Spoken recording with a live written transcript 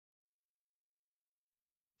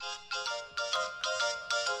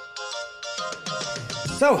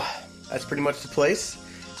So, that's pretty much the place.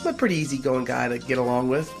 I'm a pretty easygoing guy to get along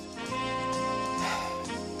with.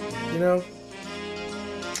 You know,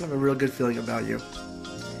 I have a real good feeling about you.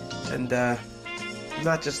 And, I'm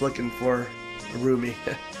not just looking for a roomie.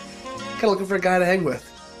 Kinda looking for a guy to hang with.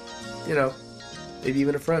 You know, maybe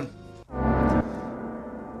even a friend.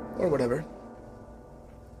 Or whatever.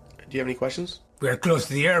 Do you have any questions? We're close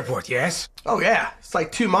to the airport, yes? Oh yeah, it's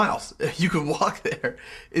like 2 miles. You could walk there.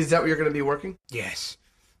 Is that where you're gonna be working? Yes.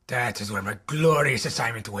 That is where my glorious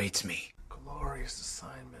assignment awaits me. Glorious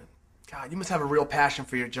assignment. God, you must have a real passion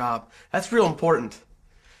for your job. That's real important.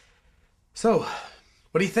 So,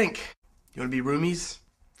 what do you think? You want to be roomies?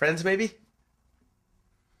 Friends, maybe?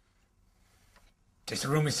 This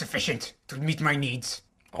room is sufficient to meet my needs.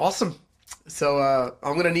 Awesome. So,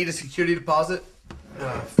 I'm going to need a security deposit.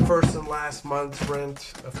 First and last month's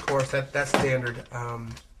rent, of course, that's standard.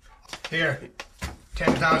 Here,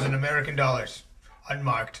 10,000 American dollars.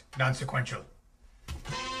 Unmarked, non-sequential.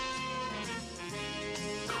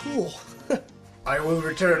 Cool. I will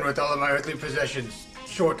return with all of my earthly possessions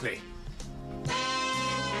shortly. Wow,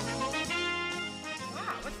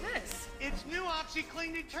 what's this? It's new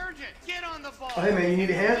OxyClean detergent. Get on the ball. Oh, hey, man, you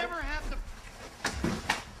need a hand? Never have to.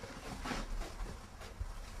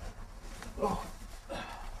 Oh.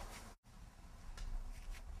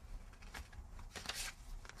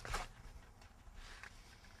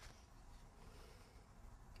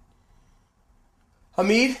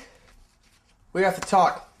 Hamid, we have to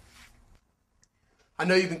talk. I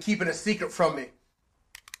know you've been keeping a secret from me.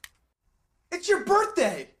 It's your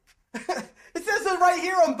birthday! It says it right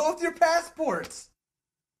here on both your passports.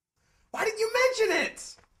 Why didn't you mention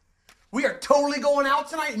it? We are totally going out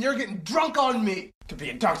tonight and you're getting drunk on me. To be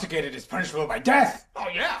intoxicated is punishable by death. Oh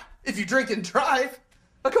yeah, if you drink and drive.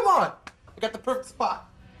 Oh, come on. I got the perfect spot.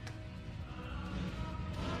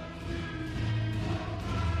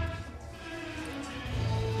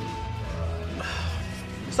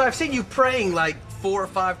 So I've seen you praying like 4 or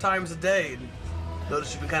 5 times a day. And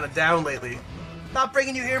noticed you've been kind of down lately. Not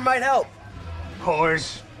bringing you here might help.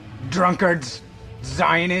 Whores, drunkards,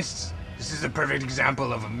 Zionists. This is a perfect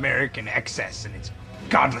example of American excess and its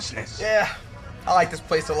godlessness. Yeah, I like this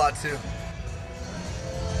place a lot too.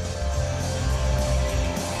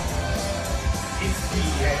 It's the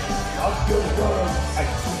end of the world as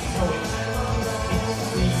you know it. It's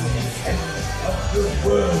the end of the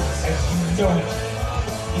world as you know it.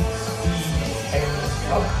 It's the end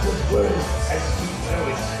of the world as we know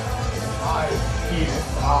it. I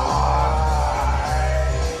hereby.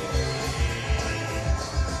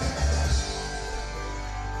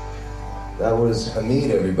 That was Hamid,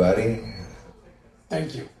 everybody.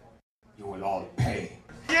 Thank you. You will all pay.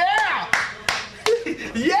 Yeah!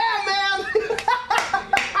 Yeah, man!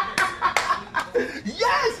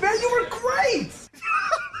 Yes, man, you were great!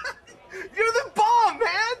 You're the bomb,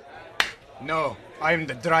 man! No, I am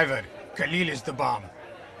the driver. Khalil is the bomb.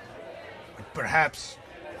 But perhaps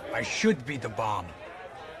I should be the bomb.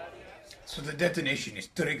 So the detonation is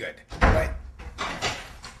triggered, right?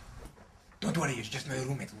 Don't worry, it's just my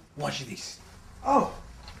roommate. Watch this. Oh,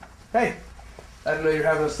 hey, I didn't know you were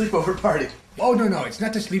having a sleepover party. Oh, no, it's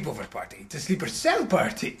not a sleepover party. It's a sleeper cell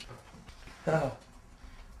party. Oh.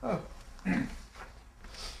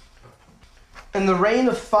 And the rain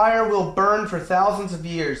of fire will burn for thousands of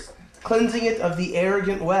years, cleansing it of the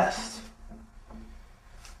arrogant West.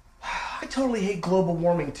 I totally hate global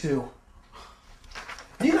warming too.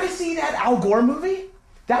 Did you guys see that Al Gore movie?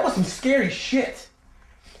 That was some scary shit.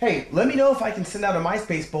 Hey, let me know if I can send out a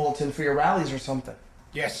MySpace bulletin for your rallies or something.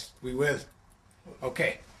 Yes, we will.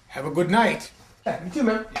 Okay, have a good night. Yeah, you too,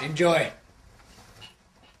 man. Enjoy.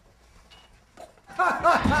 What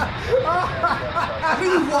are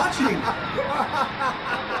you watching?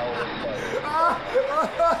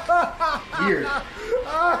 Weird.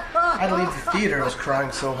 I had to leave the theater. I was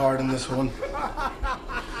crying so hard in this one.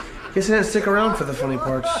 Guess I didn't stick around for the funny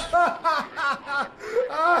parts.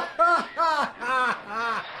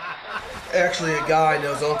 Actually, a guy I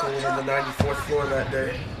know's uncle was on the 94th floor that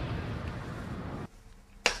day.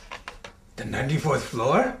 The 94th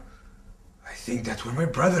floor? I think that's where my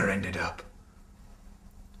brother ended up.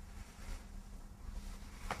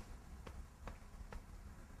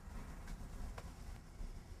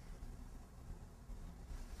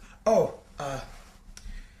 Oh, I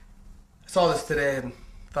saw this today and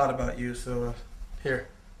thought about you, so, here.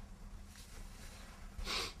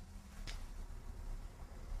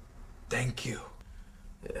 Thank you.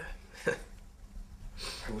 Yeah.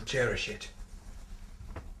 I will cherish it.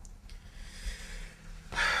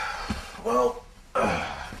 Well,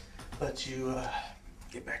 let you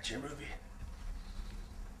Get back to your movie.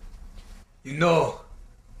 You know,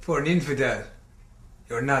 for an infidel,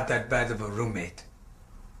 you're not that bad of a roommate.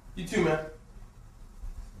 You too, man.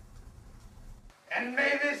 And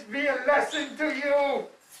may this be a lesson to you,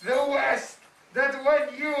 the West, that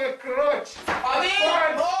when you encroach upon,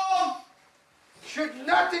 should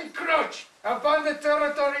not encroach upon the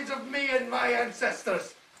territories of me and my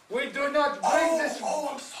ancestors. We do not bring this. Oh,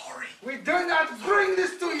 I'm sorry. We do not bring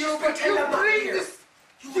this to you, but pretend you I'm not bring here. this.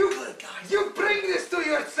 You look good, guys. You bring this to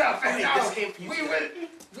yourself, and Wait, now this came from you we today.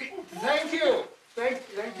 will. Thank you.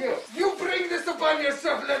 Thank you. You bring this upon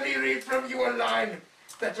yourself. Let me read from you a line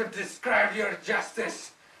that would describe your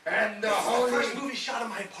justice and the holy. First movie shot in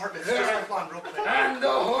my apartment. It's just for fun, real quick. And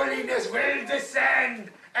the holiness will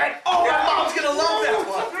descend. And Oh, my mom's gonna love that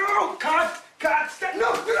one. No, cut, stop.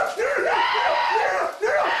 No.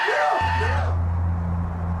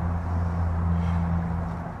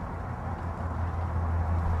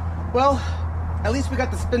 Well, at least we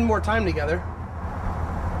got to spend more time together.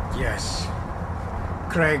 Yes.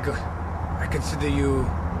 Craig, I consider you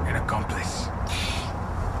an accomplice.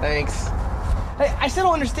 Thanks. Hey, I still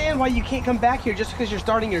don't understand why you can't come back here just because you're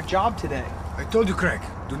starting your job today. I told you, Craig,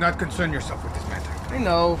 do not concern yourself with this matter. I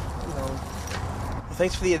know. Well,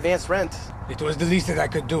 thanks for the advanced rent. It was the least that I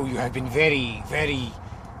could do. You have been very, very,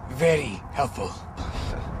 very helpful.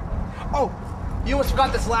 Oh, you almost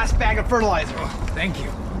forgot this last bag of fertilizer. Oh, thank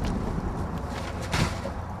you.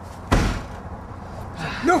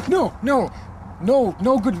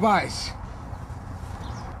 No goodbyes.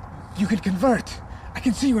 You can convert. I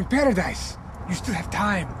can see you in paradise. You still have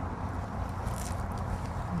time.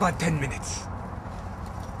 About 10 minutes.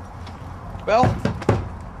 Well,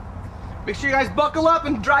 make sure you guys buckle up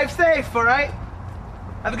and drive safe, all right?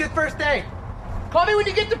 Have a good first day. Call me when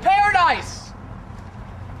you get to paradise.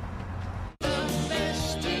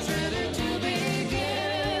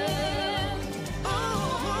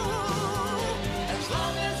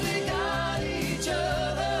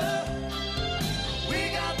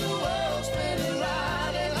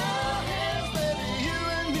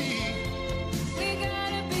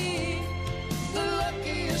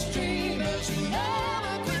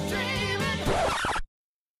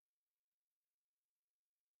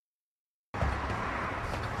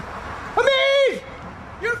 Hamid!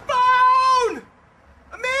 Your phone!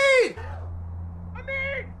 Hamid!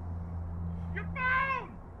 Hamid! Your phone!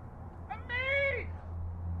 Hamid!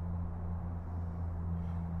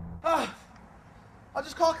 I'll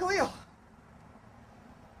just call Khalil.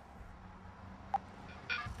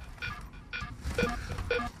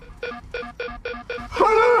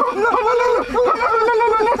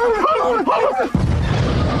 Hello.